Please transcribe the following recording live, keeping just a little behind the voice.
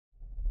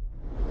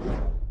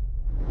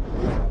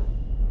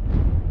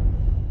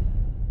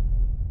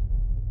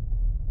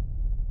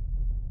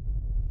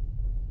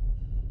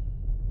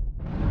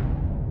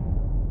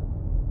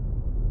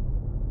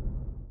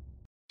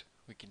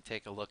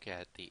take a look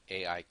at the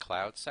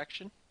AiCloud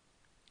section.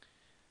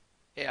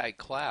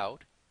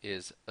 AiCloud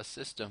is a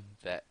system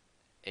that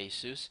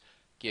ASUS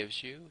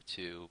gives you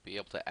to be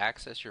able to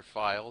access your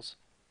files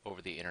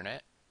over the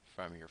internet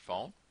from your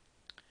phone.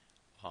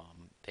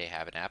 They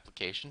have an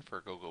application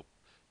for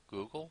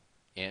Google,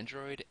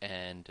 Android,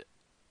 and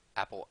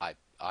Apple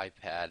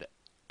iPad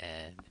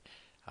and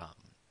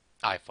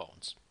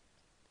iPhones.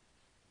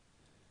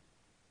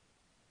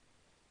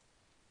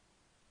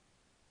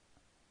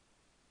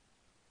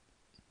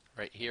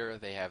 Right here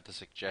they have the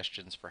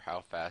suggestions for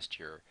how fast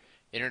your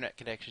internet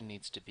connection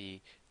needs to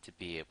be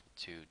able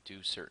to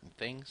do certain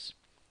things.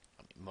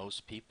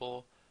 Most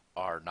people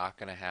are not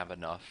going to have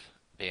enough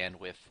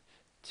bandwidth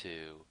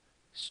to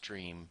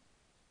stream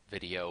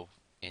video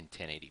in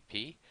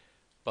 1080p,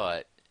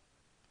 but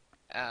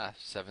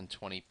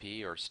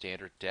 720p or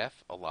standard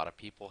def, a lot of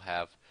people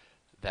have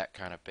that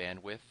kind of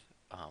bandwidth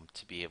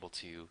to be able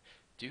to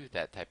do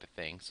that type of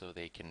thing, so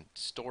they can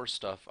store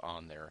stuff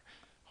on their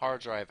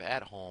hard drive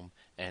at home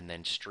and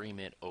then stream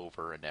it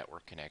over a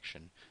network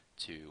connection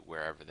to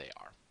wherever they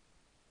are.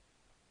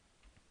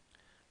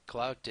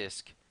 Cloud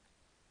Disk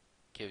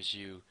gives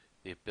you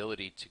the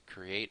ability to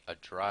create a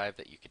drive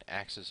that you can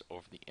access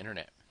over the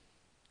internet.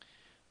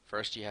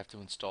 First, you have to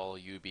install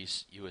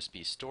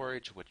USB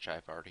storage, which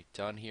I've already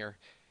done here.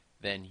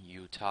 Then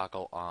you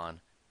toggle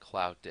on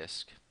Cloud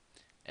Disk,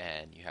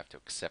 and you have to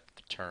accept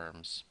the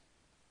terms.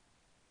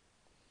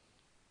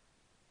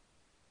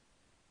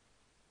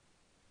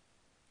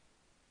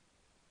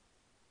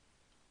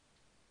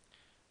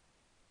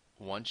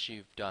 Once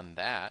you've done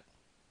that,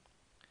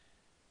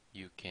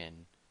 you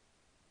can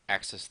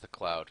access the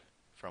cloud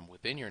from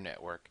within your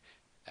network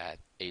at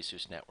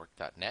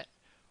asusnetwork.net,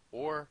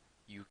 or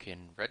you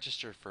can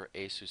register for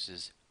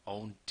ASUS's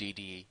own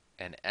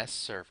DDNS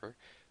server,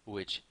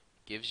 which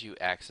gives you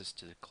access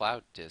to the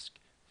cloud disk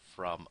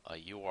from a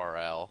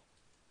URL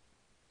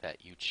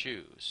that you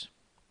choose.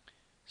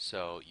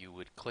 So you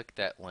would click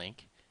that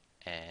link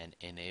and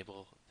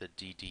enable the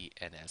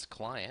DDNS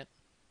client.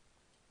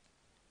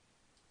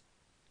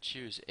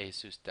 Choose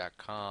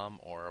asus.com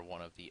or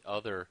one of the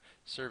other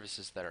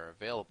services that are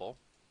available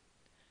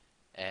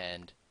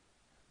and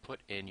put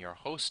in your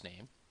host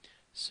name.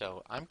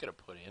 So I'm going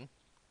to put in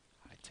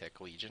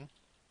High-Tech Legion,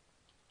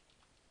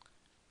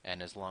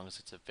 and as long as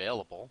it's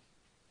available,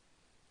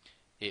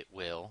 it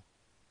will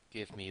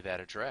give me that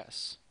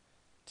address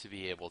to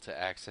be able to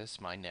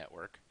access my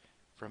network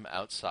from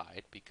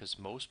outside, because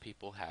most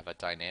people have a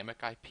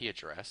dynamic IP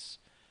address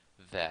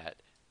that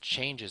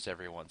changes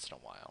every once in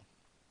a while.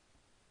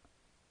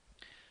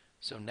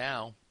 So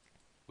now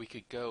we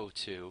could go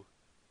to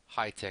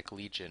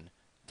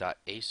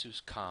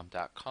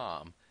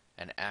hightechlegion.asuscom.com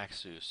and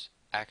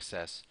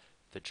access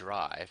the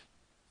drive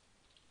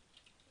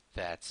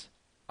that's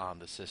on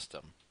the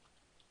system.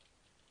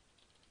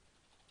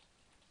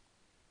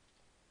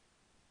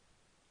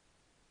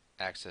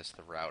 Access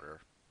the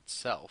router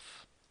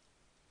itself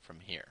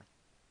from here.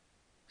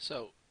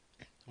 So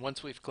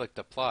once we've clicked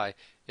apply,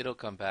 it'll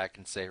come back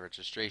and say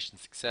registration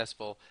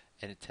successful,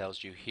 and it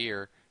tells you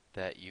here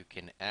that you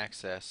can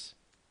access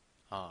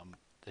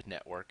the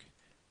network.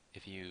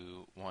 If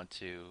you want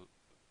to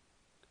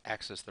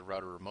access the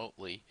router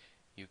remotely,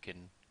 you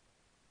can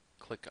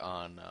click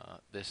on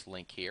this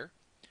link here,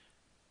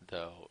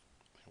 though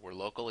we're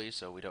locally,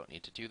 so we don't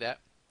need to do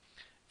that.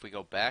 If we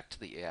go back to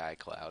the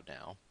AiCloud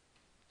now,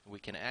 we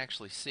can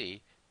actually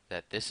see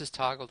that this is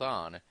toggled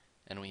on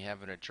and we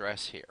have an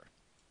address here.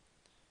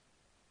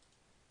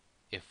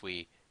 If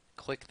we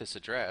click this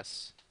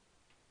address,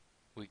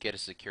 we get a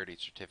security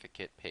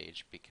certificate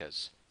page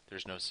because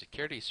there's no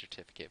security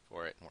certificate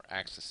for it and we're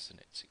accessing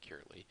it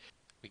securely.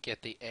 We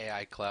get the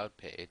AiCloud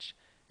page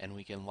and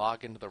we can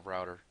log into the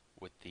router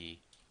with the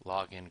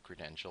login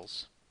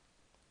credentials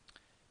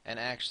and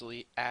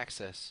actually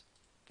access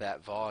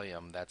that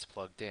volume that's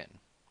plugged in.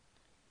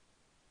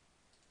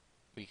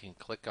 We can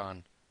click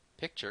on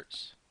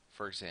pictures,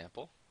 for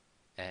example,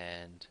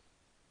 and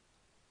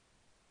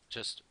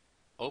just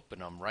open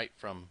them right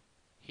from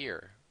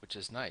here, which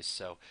is nice.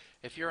 So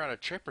if you're on a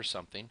trip or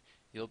something,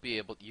 you could be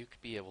able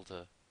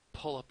to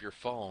pull up your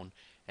phone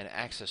and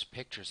access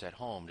pictures at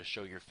home to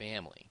show your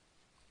family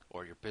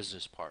or your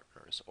business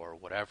partners or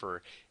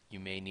whatever you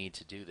may need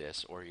to do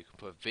this, or you can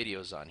put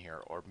videos on here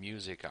or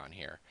music on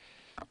here.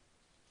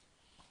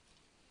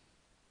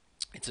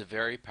 It's a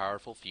very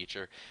powerful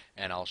feature,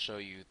 and I'll show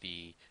you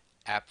the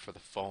app for the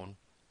phone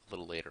a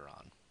little later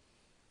on.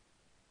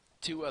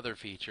 Two other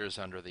features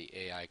under the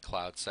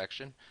AiCloud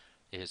section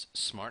is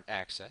Smart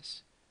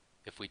Access.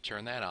 If we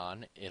turn that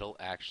on, it'll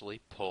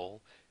actually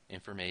pull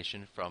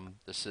information from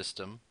the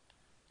system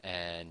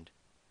and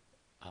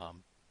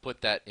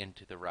put that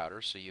into the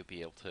router, so you'll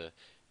be able to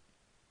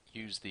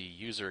use the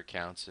user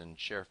accounts and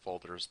share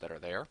folders that are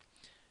there.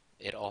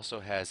 It also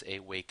has a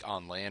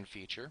Wake-on-Lan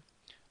feature,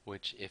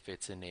 which if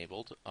it's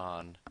enabled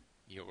on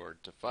your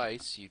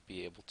device, you'd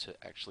be able to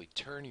actually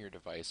turn your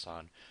device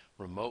on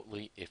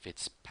remotely if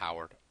it's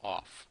powered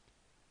off.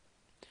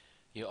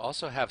 You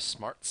also have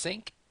Smart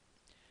Sync,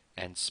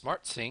 and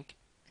Smart Sync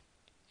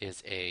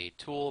is a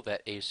tool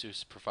that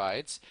ASUS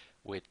provides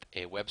with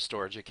a web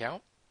storage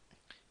account.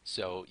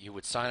 So you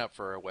would sign up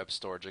for a web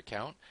storage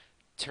account,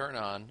 turn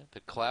on the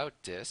cloud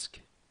disk,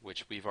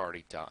 which we've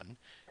already done,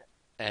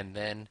 and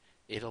then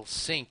it'll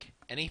sync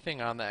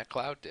anything on that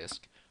cloud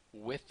disk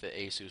with the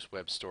ASUS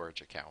web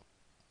storage account.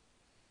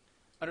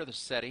 Under the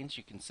settings,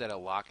 you can set a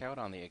lockout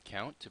on the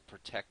account to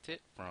protect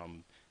it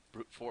from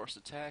brute force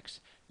attacks.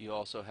 You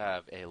also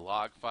have a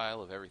log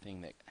file of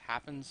everything that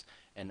happens,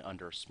 and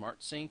under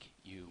Smart Sync,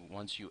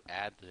 once you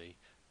add the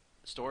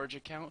storage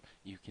account,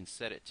 you can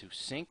set it to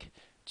sync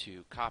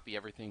to copy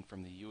everything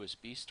from the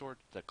USB store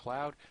to the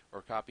cloud,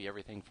 or copy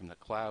everything from the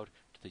cloud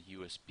to the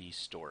USB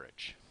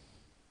storage.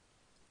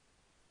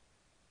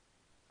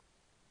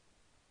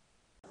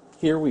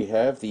 Here we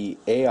have the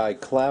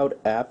AiCloud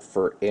app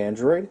for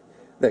Android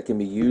that can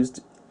be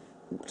used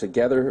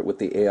together with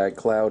the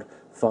AiCloud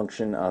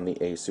function on the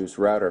ASUS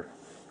router.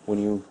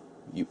 When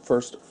you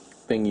first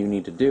thing you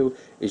need to do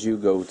is you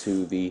go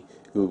to the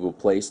Google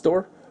Play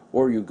Store,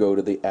 or you go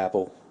to the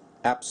Apple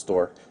App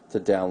Store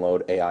to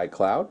download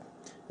AiCloud.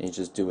 And you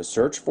just do a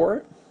search for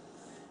it,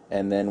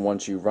 and then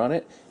once you run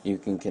it, you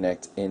can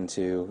connect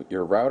into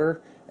your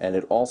router, and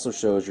it also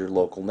shows your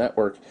local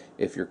network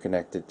if you're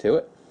connected to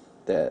it.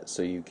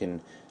 So you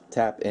can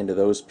tap into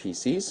those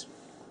PCs.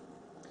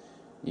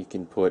 You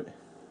can put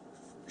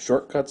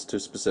shortcuts to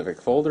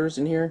specific folders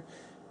in here,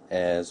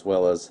 as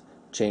well as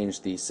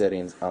change the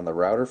settings on the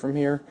router from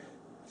here,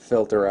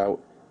 filter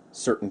out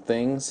certain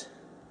things,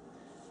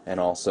 and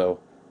also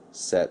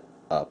set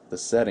up the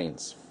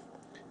settings.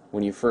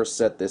 When you first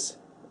set this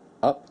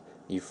up,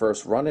 you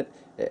first run it,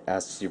 it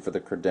asks you for the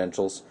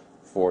credentials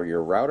for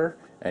your router,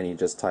 and you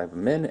just type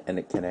them in and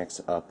it connects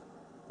up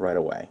right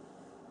away.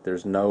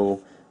 There's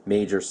no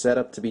major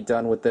setup to be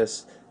done with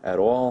this at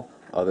all,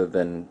 other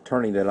than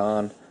turning it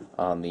on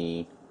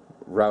the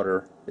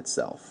router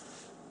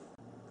itself.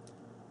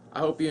 I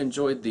hope you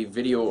enjoyed the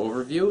video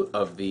overview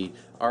of the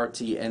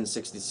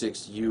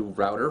RT-N66U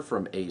router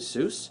from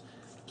ASUS.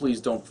 Please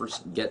don't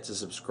forget to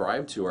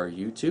subscribe to our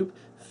YouTube,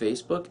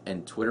 Facebook,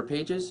 and Twitter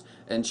pages,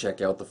 and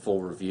check out the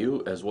full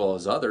review as well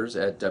as others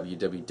at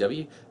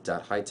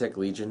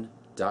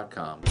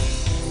www.hightechlegion.com.